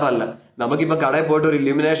സ്റ്റാർ അല്ല. നമുക്കിപ്പോ കടയിൽ പോയിട്ട് ഒരു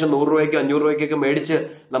ഇലുമിനേഷൻ 100 രൂപയ്ക്ക് 500 രൂപയ്ക്കൊക്കെ മേടിച്ച്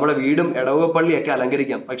നമ്മുടെ വീടും ഇടവകപ്പള്ളിയൊക്കെ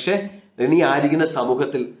അലങ്കരിക്കാം. പക്ഷെ നീ ആയിരിക്കുന്ന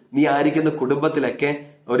സമൂഹത്തിൽ, നീ ആയിരിക്കുന്ന കുടുംബത്തിലൊക്കെ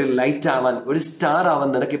ഒരു ലൈറ്റ് ആവാൻ, ഒരു സ്റ്റാർ ആവാൻ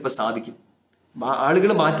നിനക്കിപ്പോ സാധിക്കും.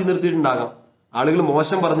 ആളുകൾ മാറ്റി നിർത്തിയിട്ടുണ്ടാകാം, ആളുകൾ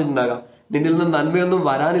മോശം പറഞ്ഞിട്ടുണ്ടാകാം, നിന്നിൽ നിന്ന് നന്മയൊന്നും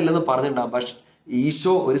വരാനില്ലെന്ന് പറഞ്ഞിട്ടുണ്ടാകും. പക്ഷെ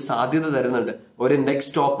ഈശോ ഒരു സാധ്യത തരുന്നുണ്ട്, ഒരു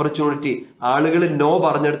നെക്സ്റ്റ് ഓപ്പർച്യൂണിറ്റി. ആളുകൾ നോ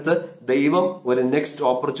പറഞ്ഞെടുത്ത് ദൈവം ഒരു നെക്സ്റ്റ്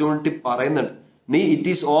ഓപ്പർച്യൂണിറ്റി പറയുന്നുണ്ട്. നീ ഇറ്റ്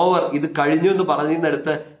ഈസ് ഓവർ, ഇത് കഴിഞ്ഞു എന്ന്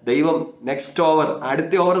പറഞ്ഞിരുന്നെടുത്ത് ദൈവം നെക്സ്റ്റ് ഓവർ,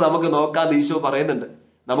 അടുത്ത ഓവർ നമുക്ക് നോക്കാതെ ഈശോ പറയുന്നുണ്ട്.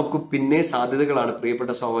 നമുക്ക് പിന്നെ സാധ്യതകളാണ്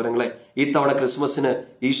പ്രിയപ്പെട്ട സഹോദരങ്ങളെ. ഈ തവണ ക്രിസ്മസിന്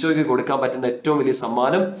ഈശോയ്ക്ക് കൊടുക്കാൻ പറ്റുന്ന ഏറ്റവും വലിയ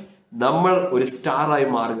സമ്മാനം നമ്മൾ ഒരു സ്റ്റാറായി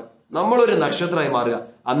മാറുക, നമ്മളൊരു നക്ഷത്രമായി മാറുക.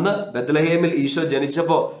 അന്ന് ബത്ലഹേമിൽ ഈശോ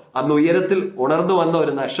ജനിച്ചപ്പോ അന്ന് ഉയരത്തിൽ ഉണർന്നു വന്ന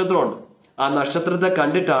ഒരു നക്ഷത്രമുണ്ട്. ആ നക്ഷത്രത്തെ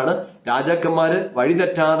കണ്ടിട്ടാണ് രാജാക്കന്മാര്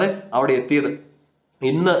വഴിതെറ്റാതെ അവിടെ എത്തിയത്.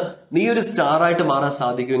 ഇന്ന് നീ ഒരു സ്റ്റാറായിട്ട് മാറാൻ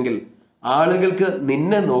സാധിക്കുമെങ്കിൽ ആളുകൾക്ക്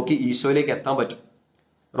നിന്നെ നോക്കി ഈശോയിലേക്ക് എത്താൻ പറ്റും.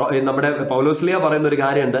 നമ്മുടെ പൗലോസ്ലിയ പറയുന്ന ഒരു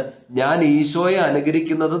കാര്യമുണ്ട്, ഞാൻ ഈശോയെ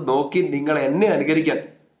അനുകരിക്കുന്നത് നോക്കി നിങ്ങൾ എന്നെ അനുകരിക്കാൻ.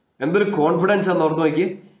 എന്തൊരു കോൺഫിഡൻസ് എന്ന് ഓർത്ത് നോക്കി.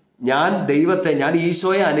 ഞാൻ ദൈവത്തെ, ഞാൻ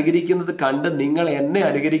ഈശോയെ അനുകരിക്കുന്നത് കണ്ട് നിങ്ങൾ എന്നെ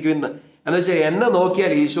അനുകരിക്കുമെന്ന്. എന്ന് വെച്ചാൽ എന്നെ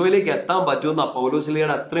നോക്കിയാൽ ഈശോയിലേക്ക് എത്താൻ പറ്റുമെന്ന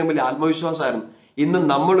പൗലോസ്ലിയയുടെ അത്രയും വലിയ ആത്മവിശ്വാസമായിരുന്നു. ഇന്ന്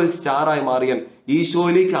നമ്മൾ ഒരു സ്റ്റാറായി മാറിയാൽ,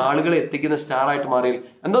 ഈശോയിലേക്ക് ആളുകളെ എത്തിക്കുന്ന സ്റ്റാറായിട്ട് മാറിയാൽ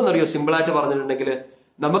എന്താണെന്നറിയോ? സിമ്പിളായിട്ട് പറഞ്ഞിട്ടുണ്ടെങ്കിൽ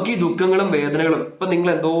നമുക്ക് ഈ ദുഃഖങ്ങളും വേദനകളും, ഇപ്പൊ നിങ്ങൾ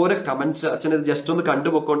എന്തോരം കമന്റ്സ്, അച്ഛൻ ഇത് ജസ്റ്റ് ഒന്ന്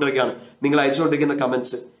കണ്ടുപോയിക്കൊണ്ടിരിക്കുകയാണ്, നിങ്ങൾ അയച്ചുകൊണ്ടിരിക്കുന്ന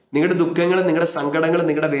കമന്റ്സ്, നിങ്ങളുടെ ദുഃഖങ്ങളും നിങ്ങളുടെ സങ്കടങ്ങളും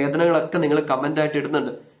നിങ്ങളുടെ വേദനകളൊക്കെ നിങ്ങൾ കമന്റ് ആയിട്ട്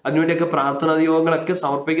ഇടുന്നുണ്ട്. അതിനുവേണ്ടിയൊക്കെ പ്രാർത്ഥനാ നിയോഗങ്ങളൊക്കെ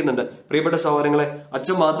സമർപ്പിക്കുന്നുണ്ട്. പ്രിയപ്പെട്ട സഹോദരങ്ങളെ,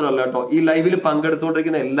 അച്ഛൻ മാത്രമല്ല കേട്ടോ, ഈ ലൈവിൽ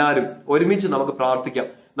പങ്കെടുത്തുകൊണ്ടിരിക്കുന്ന എല്ലാവരും ഒരുമിച്ച് നമുക്ക് പ്രാർത്ഥിക്കാം.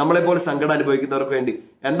 നമ്മളെപ്പോലെ സങ്കടം അനുഭവിക്കുന്നവർക്ക് വേണ്ടി.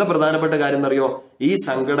 എന്താ പ്രധാനപ്പെട്ട കാര്യം എന്നറിയോ? ഈ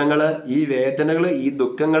സങ്കടങ്ങള്, ഈ വേദനകള്, ഈ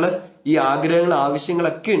ദുഃഖങ്ങള്, ഈ ആഗ്രഹങ്ങൾ,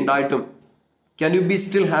 ആവശ്യങ്ങളൊക്കെ ഉണ്ടായിട്ടും can you B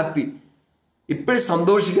still happy? ഇപ്പോഴും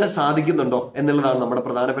സന്തോഷിക്കാൻ സാധിക്കുന്നുണ്ടോ എന്നുള്ളതാണ് നമ്മുടെ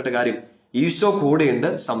പ്രധാനപ്പെട്ട കാര്യം. ഈശോ കൂടെയുണ്ട്,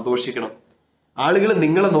 സന്തോഷിക്കണം. ആളുകൾ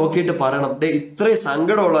നിങ്ങളെ നോക്കിയിട്ട് പറയണം, ദേ ഇത്രയും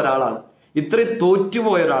സങ്കടമുള്ള ഒരാളാണ്, ഇത്രയും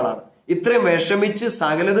തോറ്റുപോയ ഒരാളാണ്, ഇത്രയും വിഷമിച്ച്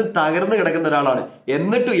സകലതും തകർന്നു കിടക്കുന്ന ഒരാളാണ്,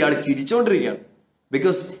 എന്നിട്ടും ഇയാൾ ചിരിച്ചുകൊണ്ടിരിക്കുകയാണ്.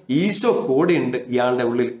 ബിക്കോസ് ഈശോ കൂടെയുണ്ട് ഇയാളുടെ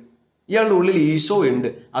ഉള്ളിൽ. ഇയാളുടെ ഉള്ളിൽ ഈശോ ഉണ്ട്.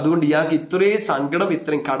 അതുകൊണ്ട് ഇയാൾക്ക് ഇത്രയും സങ്കടം,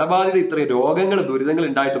 ഇത്രയും കടബാധ്യത, ഇത്രയും രോഗങ്ങൾ, ദുരിതങ്ങൾ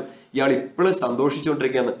ഉണ്ടായിട്ടും ഇയാൾ ഇപ്പോഴും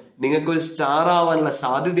സന്തോഷിച്ചുകൊണ്ടിരിക്കുകയാണ്. നിങ്ങൾക്കൊരു സ്റ്റാർ ആവാനുള്ള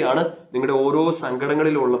സാധ്യതയാണ് നിങ്ങളുടെ ഓരോ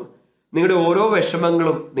സങ്കടങ്ങളിലും ഉള്ളത്. നിങ്ങളുടെ ഓരോ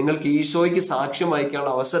വിഷമങ്ങളും നിങ്ങൾക്ക് ഈശോയ്ക്ക് സാക്ഷ്യം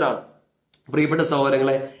വഹിക്കാനുള്ള അവസരമാണ്. പ്രിയപ്പെട്ട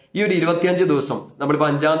സഹോദരങ്ങളെ, ഈ ഒരു 25 ദിവസം, നമ്മളിപ്പോ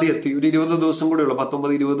 5-ാം തീയതി എത്തി, ഒരു 20 ദിവസം കൂടെ ഉള്ളൂ,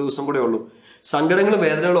 19-20 ദിവസം കൂടെ ഉള്ളൂ. സങ്കടങ്ങളും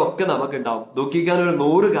വേദനകളും ഒക്കെ നമുക്ക് ഉണ്ടാവും. ദുഃഖിക്കാൻ ഒരു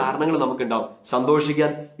 100 കാരണങ്ങൾ നമുക്ക് ഉണ്ടാവും.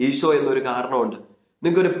 സന്തോഷിക്കാൻ ഈശോ എന്നൊരു കാരണമുണ്ട്.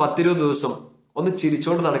 നിങ്ങൾക്ക് ഒരു 10-20 ദിവസം ഒന്ന്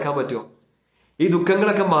ചിരിച്ചോണ്ട് നടക്കാൻ പറ്റുമോ? ഈ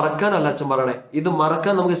ദുഃഖങ്ങളൊക്കെ മറക്കാനല്ല അച്ഛൻ പറയണേ, ഇത്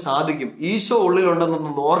മറക്കാൻ നമുക്ക് സാധിക്കും. ഈശോ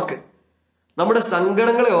ഉള്ളിലുണ്ടെന്നൊന്ന് ഓർക്ക്. നമ്മുടെ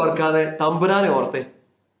സങ്കടങ്ങളെ ഓർക്കാതെ തമ്പുരാനെ ഓർത്തേ.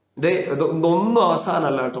 ഒന്നും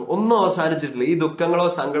അവസാനമല്ല കേട്ടോ, ഒന്നും അവസാനിച്ചിട്ടില്ല. ഈ ദുഃഖങ്ങളോ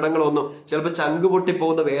സങ്കടങ്ങളോ ഒന്നും, ചിലപ്പോൾ ചങ്ക് പൊട്ടി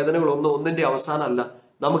പോകുന്ന വേദനകളോ ഒന്നിന്റെ അവസാനമല്ല.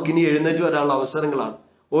 നമുക്കിനി എഴുന്നേറ്റ് വരാനുള്ള അവസരങ്ങളാണ്.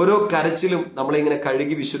 ഓരോ കരച്ചിലും നമ്മളിങ്ങനെ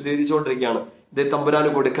കഴുകി വിശുദ്ധീകരിച്ചുകൊണ്ടിരിക്കുകയാണ്. ഇതേ തമ്പുരാന്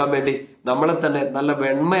കൊടുക്കാൻ വേണ്ടി നമ്മളെ തന്നെ നല്ല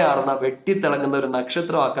വെണ്മയാർന്ന വെട്ടിത്തിളങ്ങുന്ന ഒരു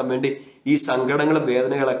നക്ഷത്രമാക്കാൻ വേണ്ടി ഈ സങ്കടങ്ങളും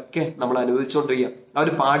വേദനകളൊക്കെ നമ്മൾ അനുവദിച്ചുകൊണ്ടിരിക്കുക. ആ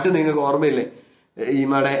ഒരു പാട്ട് നിങ്ങൾക്ക് ഓർമ്മയില്ലേ? ഈ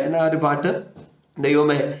മടെ എന്നാ ഒരു പാട്ട്,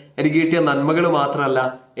 ദൈവമേ എനിക്ക് കിട്ടിയ നന്മകൾ മാത്രമല്ല,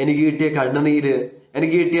 എനിക്ക് കിട്ടിയ കണ്ണുനീര്,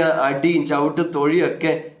 എനിക്ക് കിട്ടിയ അടിയും ചവിട്ട്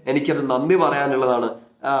തൊഴിയൊക്കെ എനിക്കത് നന്ദി പറയാനുള്ളതാണ്.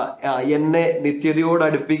 എന്നെ നിത്യതയോട്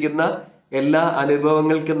അടുപ്പിക്കുന്ന എല്ലാ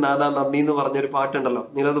അനുഭവങ്ങൾക്കും നാദാ നന്ദി എന്ന് പറഞ്ഞൊരു പാട്ടുണ്ടല്ലോ,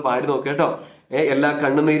 നിങ്ങളത് പാടി നോക്ക് കേട്ടോ. എല്ലാ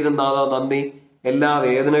കണ്ണുനീരിനും നാദാ നന്ദി, എല്ലാ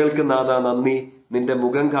വേദനകൾക്കും നാദാ നന്ദി, നിന്റെ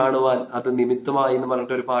മുഖം കാണുവാൻ അത് നിമിത്തമായി എന്ന്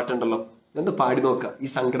പറഞ്ഞിട്ടൊരു പാട്ടുണ്ടല്ലോ. എന്ന് പാടി നോക്കുക. ഈ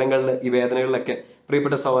സങ്കടങ്ങളില്, ഈ വേദനകളിലൊക്കെ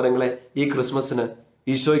പ്രിയപ്പെട്ട സഹോദരങ്ങളെ, ഈ ക്രിസ്മസിന്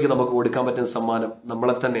ഈശോയ്ക്ക് നമുക്ക് കൊടുക്കാൻ പറ്റുന്ന സമ്മാനം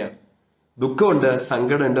നമ്മളെ തന്നെയാണ്. ദുഃഖമുണ്ട്,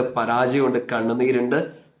 സങ്കടമുണ്ട്, പരാജയമുണ്ട്, കണ്ണുനീരുണ്ട്,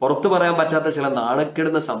 പുറത്തു പറയാൻ പറ്റാത്ത ചില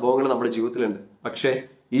നാണക്കെടുന്ന സംഭവങ്ങൾ നമ്മുടെ ജീവിതത്തിലുണ്ട്. പക്ഷേ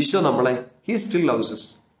ഈശോ നമ്മളെ, ഹി സ്റ്റിൽ ലവ്സ് us,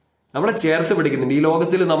 നമ്മളെ ചേർത്ത് പിടിക്കുന്നുണ്ട്. ഈ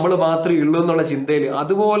ലോകത്തിൽ നമ്മൾ മാത്രമേ ഉള്ളൂ എന്നുള്ള ചിന്തയിൽ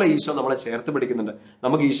അതുപോലെ ഈശോ നമ്മളെ ചേർത്ത് പിടിക്കുന്നുണ്ട്.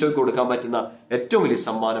 നമുക്ക് ഈശോയ്ക്ക് കൊടുക്കാൻ പറ്റുന്ന ഏറ്റവും വലിയ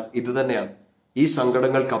സമ്മാനം ഇത് തന്നെയാണ്. ഈ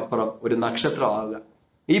സങ്കടങ്ങൾക്കപ്പുറം ഒരു നക്ഷത്രമാകുക,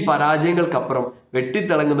 ഈ പരാജയങ്ങൾക്കപ്പുറം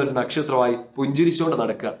വെട്ടിത്തിളങ്ങുന്ന ഒരു നക്ഷത്രമായി പുഞ്ചിരിച്ചുകൊണ്ട്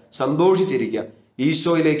നടക്കുക, സന്തോഷിച്ചിരിക്കുക.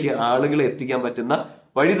 ഈശോയിലേക്ക് ആളുകളെ എത്തിക്കാൻ പറ്റുന്ന,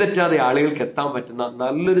 വഴിതെറ്റാതെ ആളുകൾക്ക് എത്താൻ പറ്റുന്ന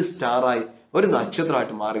നല്ലൊരു സ്റ്റാറായി, ഒരു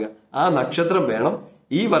നക്ഷത്രമായിട്ട് മാറുക. ആ നക്ഷത്രം വേണം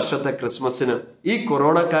ഈ വർഷത്തെ ക്രിസ്മസിന്, ഈ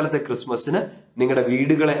കൊറോണ കാലത്തെ ക്രിസ്മസിന് നിങ്ങളുടെ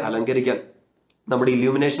വീടുകളെ അലങ്കരിക്കാൻ. നമ്മുടെ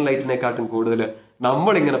ഇല്യൂമിനേഷൻ ലൈറ്റിനെക്കാട്ടും കൂടുതൽ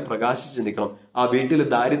നമ്മളിങ്ങനെ പ്രകാശിച്ച് നിൽക്കണം. ആ വീട്ടിൽ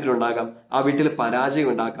ദാരിദ്ര്യം ഉണ്ടാകാം, ആ വീട്ടിൽ പരാജയം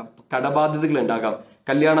ഉണ്ടാകാം, കടബാധ്യതകൾ ഉണ്ടാകാം,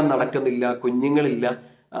 കല്യാണം നടക്കുന്നില്ല, കുഞ്ഞുങ്ങളില്ല,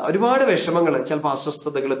 ഒരുപാട് വിഷമങ്ങൾ, ചിലപ്പോൾ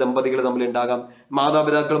അസ്വസ്ഥതകൾ ദമ്പതികൾ തമ്മിൽ ഉണ്ടാകാം,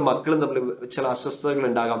 മാതാപിതാക്കളും മക്കളും തമ്മിൽ ചില അസ്വസ്ഥതകൾ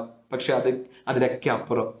ഉണ്ടാകാം. പക്ഷെ അതിനൊക്കെ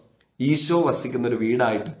അപ്പുറം ഈശോ വസിക്കുന്ന ഒരു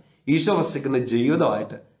വീടായിട്ട്, ഈശോ വസിക്കുന്ന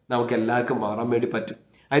ജീവിതമായിട്ട് നമുക്ക് എല്ലാവർക്കും മാറാൻ വേണ്ടി പറ്റും.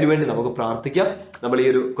 അതിനുവേണ്ടി നമുക്ക് പ്രാർത്ഥിക്കാം. നമ്മൾ ഈ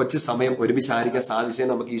ഒരു കൊച്ചു സമയം ഒരുമിച്ചായിരിക്കാൻ സാധിച്ചതിന്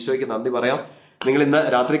നമുക്ക് ഈശോയ്ക്ക് നന്ദി പറയാം. നിങ്ങൾ ഇന്ന്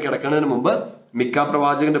രാത്രി കിടക്കുന്നതിന് മുമ്പ് മിക്ക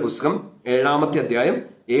പ്രവാചകന്റെ പുസ്തകം 7-ാമത്തെ അധ്യായം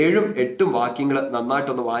 7-8 വാക്യങ്ങൾ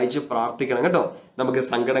നന്നായിട്ടൊന്ന് വായിച്ച് പ്രാർത്ഥിക്കണം കേട്ടോ. നമുക്ക്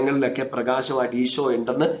സങ്കടങ്ങളിലൊക്കെ പ്രകാശമായിട്ട് ഈശോ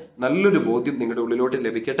ഉണ്ടെന്ന് നല്ലൊരു ബോധ്യം നിങ്ങളുടെ ഉള്ളിലോട്ട്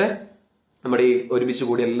ലഭിക്കട്ടെ. നമ്മുടെ ഈ ഒരുമിച്ച്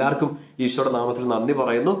കൂടി എല്ലാവർക്കും ഈശോയുടെ നാമത്തിൽ നന്ദി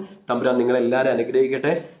പറയുന്നു. തമ്പുരാൻ നിങ്ങളെല്ലാവരും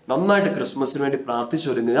അനുഗ്രഹിക്കട്ടെ. നന്നായിട്ട് ക്രിസ്മസിന് വേണ്ടി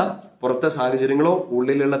പ്രാർത്ഥിച്ചൊരുങ്ങുക. പുറത്തെ സാഹചര്യങ്ങളോ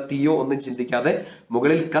ഉള്ളിലുള്ള തീയോ ഒന്നും ചിന്തിക്കാതെ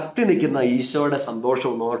മുകളിൽ കത്തി നിൽക്കുന്ന ഈശോയുടെ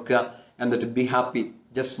സന്തോഷം ഓർക്കുക. എന്നിട്ട് be happy,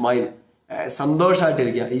 just smile,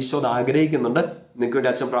 സന്തോഷമായിട്ടിരിക്കുക. Isho അത് ആഗ്രഹിക്കുന്നുണ്ട്. നിങ്ങൾക്ക് വേണ്ടി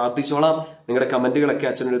അച്ഛൻ പ്രാർത്ഥിച്ചോളാം. നിങ്ങളുടെ കമന്റുകളൊക്കെ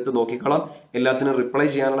അച്ഛനെടുത്ത് നോക്കിക്കോളാം. എല്ലാത്തിനും റിപ്ലൈ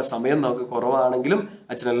ചെയ്യാനുള്ള സമയം നമുക്ക് കുറവാണെങ്കിലും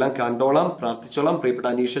അച്ഛനെല്ലാം കണ്ടോളാം, പ്രാർത്ഥിച്ചോളാം. പ്രിയപ്പെട്ട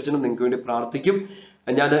അനീഷച്ചനും നിങ്ങൾക്ക് വേണ്ടി പ്രാർത്ഥിക്കും.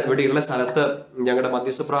 ഞാൻ ഇവിടെയുള്ള സ്ഥലത്ത് ഞങ്ങളുടെ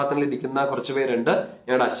മധ്യസ്ഥ പ്രാർത്ഥനയിൽ ഇരിക്കുന്ന കുറച്ച് പേരുണ്ട്.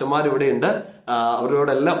 ഞങ്ങളുടെ അച്ഛന്മാർ ഇവിടെ ഉണ്ട്.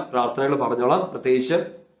 അവരോടെല്ലാം പ്രാർത്ഥനകൾ പറഞ്ഞോളാം. പ്രത്യേകിച്ച്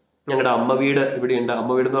ഞങ്ങളുടെ അമ്മ വീട് ഇവിടെയുണ്ട്.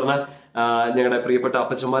 അമ്മ വീട് എന്ന് പറഞ്ഞാൽ ഞങ്ങളുടെ പ്രിയപ്പെട്ട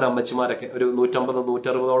അപ്പച്ചന്മാർ അമ്മച്ചിമാരൊക്കെ ഒരു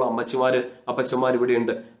 150-160 അപ്പച്ചന്മാർ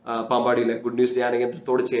ഇവിടെയുണ്ട്. പാമ്പാടിയിലെ ഗുഡ് ന്യൂസ് ധ്യാന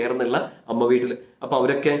കേന്ദ്രത്തോട് ചേർന്നുള്ള അമ്മ വീട്ടിൽ. അപ്പൊ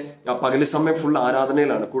അവരൊക്കെ പകല് സമയം ഫുൾ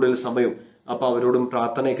ആരാധനയിലാണ് കൂടുതൽ സമയം. അപ്പൊ അവരോടും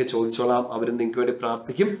പ്രാർത്ഥനയൊക്കെ ചോദിച്ചോളാം. അവരും നിങ്ങൾക്ക് വേണ്ടി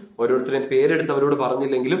പ്രാർത്ഥിക്കും. ഓരോരുത്തരെയും പേരെടുത്ത് അവരോട്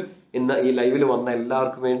പറഞ്ഞില്ലെങ്കിലും ഇന്ന് ഈ ലൈവിൽ വന്ന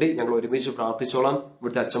എല്ലാവർക്കും വേണ്ടി ഞങ്ങൾ ഒരുമിച്ച് പ്രാർത്ഥിച്ചോളാം.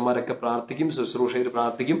 ഇവിടുത്തെ അച്ഛന്മാരൊക്കെ പ്രാർത്ഥിക്കും, ശുശ്രൂഷയിൽ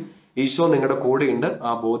പ്രാർത്ഥിക്കും. ഈശോ നിങ്ങളുടെ കൂടെയുണ്ട്.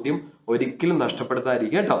 ആ ബോധ്യം ഒരിക്കലും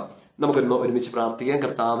നഷ്ടപ്പെടുത്താതിരിക്കുക കേട്ടോ. നമുക്കൊന്ന് ഒരുമിച്ച് പ്രാർത്ഥിക്കാം.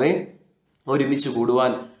 കർത്താവേ, ഒരുമിച്ച്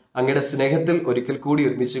കൂടുവാൻ, അങ്ങയുടെ സ്നേഹത്തിൽ ഒരിക്കൽ കൂടി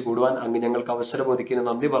ഒരുമിച്ച് കൂടുവാൻ അങ്ങ് ഞങ്ങൾക്ക് അവസരം ഒരുക്കിയതിന്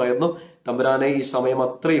നന്ദി പറയുന്നു. തമ്പുരാനെ, ഈ സമയം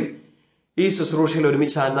അത്രയും ഈ ശുശ്രൂഷയിൽ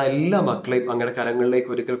ഒരുമിച്ചായിരുന്ന എല്ലാ മക്കളെയും അങ്ങയുടെ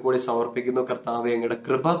കരങ്ങളിലേക്ക് ഒരിക്കൽ കൂടി സമർപ്പിക്കുന്നു. കർത്താവെ, അങ്ങയുടെ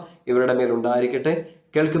കൃപ ഇവരുടെ മേൽ ഉണ്ടായിരിക്കട്ടെ.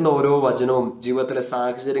 കേൾക്കുന്ന ഓരോ വചനവും ജീവിതത്തിലെ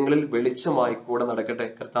സാഹചര്യങ്ങളിൽ വെളിച്ചമായി കൂടെ നടക്കട്ടെ.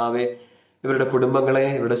 കർത്താവെ, ഇവരുടെ കുടുംബങ്ങളെ,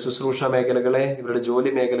 ഇവരുടെ ശുശ്രൂഷ മേഖലകളെ, ഇവരുടെ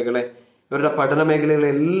ജോലി മേഖലകളെ, ഇവരുടെ പഠന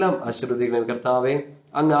മേഖലകളെല്ലാം ആശീർവദിക്കണം. കർത്താവെ,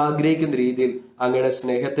 അങ്ങ് ആഗ്രഹിക്കുന്ന രീതിയിൽ അങ്ങയുടെ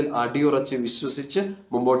സ്നേഹത്തിൽ അടിയുറച്ച് വിശ്വസിച്ച്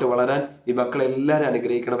മുമ്പോട്ട് വളരാൻ ഈ മക്കളെല്ലാവരും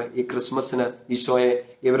അനുഗ്രഹിക്കണമേ. ഈ ക്രിസ്മസിന് ഈശോയെ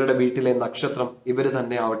ഇവരുടെ വീട്ടിലെ നക്ഷത്രം ഇവര്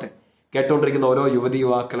തന്നെ ആവട്ടെ. കേട്ടോണ്ടിരിക്കുന്ന ഓരോ യുവതി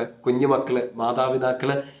യുവാക്കള്, കുഞ്ഞുമക്കള്,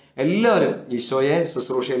 മാതാപിതാക്കള് എല്ലാവരും ഈശോയെ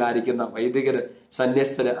ശുശ്രൂഷയിലായിരിക്കുന്ന വൈദികര്,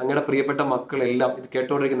 സന്യസ്തര്, അങ്ങയുടെ പ്രിയപ്പെട്ട മക്കളെല്ലാം ഇത്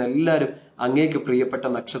കേട്ടോണ്ടിരിക്കുന്ന എല്ലാവരും അങ്ങേക്ക് പ്രിയപ്പെട്ട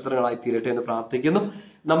നക്ഷത്രങ്ങളായി തീരട്ടെ എന്ന് പ്രാർത്ഥിക്കുന്നു.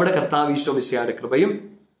 നമ്മുടെ കർത്താവ് ഈശോ മിശിഹായുടെ കൃപയും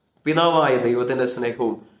പിതാവായ ദൈവത്തിന്റെ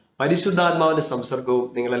സ്നേഹവും പരിശുദ്ധാത്മാവിന്റെ സംസർഗവും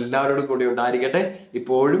നിങ്ങൾ എല്ലാവരോടും കൂടി ഉണ്ടായിരിക്കട്ടെ,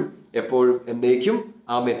 ഇപ്പോഴും എപ്പോഴും എന്നേക്കും.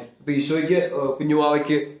 ആമേൻ. അപ്പൊ ഈശോയ്ക്ക്,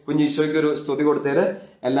 കുഞ്ഞീശോയ്ക്ക് ഒരു സ്തുതി കൊടുത്തേര്.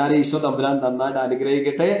 എല്ലാവരും ഈശോ തമ്പുരാൻ നന്നായിട്ട്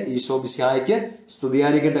അനുഗ്രഹിക്കട്ടെ. ഈശോ മിശിഹായ്ക്ക്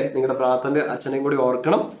സ്തുതിയായിരിക്കട്ടെ. നിങ്ങളുടെ പ്രാർത്ഥന അച്ഛനെയും കൂടി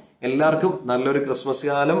ഓർക്കണം. എല്ലാവർക്കും നല്ലൊരു ക്രിസ്മസ്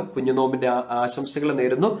കാലം, കുഞ്ഞുനോമ്പിന്റെ ആശംസകൾ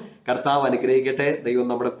നേരുന്നു. കർത്താവ് അനുഗ്രഹിക്കട്ടെ. ദൈവം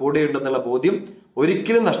നമ്മുടെ കൂടെ ഉണ്ടെന്നുള്ള ബോധ്യം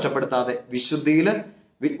ഒരിക്കലും നഷ്ടപ്പെടുത്താതെ വിശുദ്ധിയില്,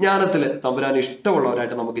 വിജ്ഞാനത്തില് തമ്പുരാൻ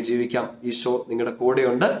ഇഷ്ടമുള്ളവരായിട്ട് നമുക്ക് ജീവിക്കാം. ഈശോ നിങ്ങളുടെ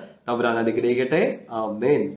കൂടെയുണ്ട്. തമ്പുരാൻ അനുഗ്രഹിക്കട്ടെ. ആമേൻ.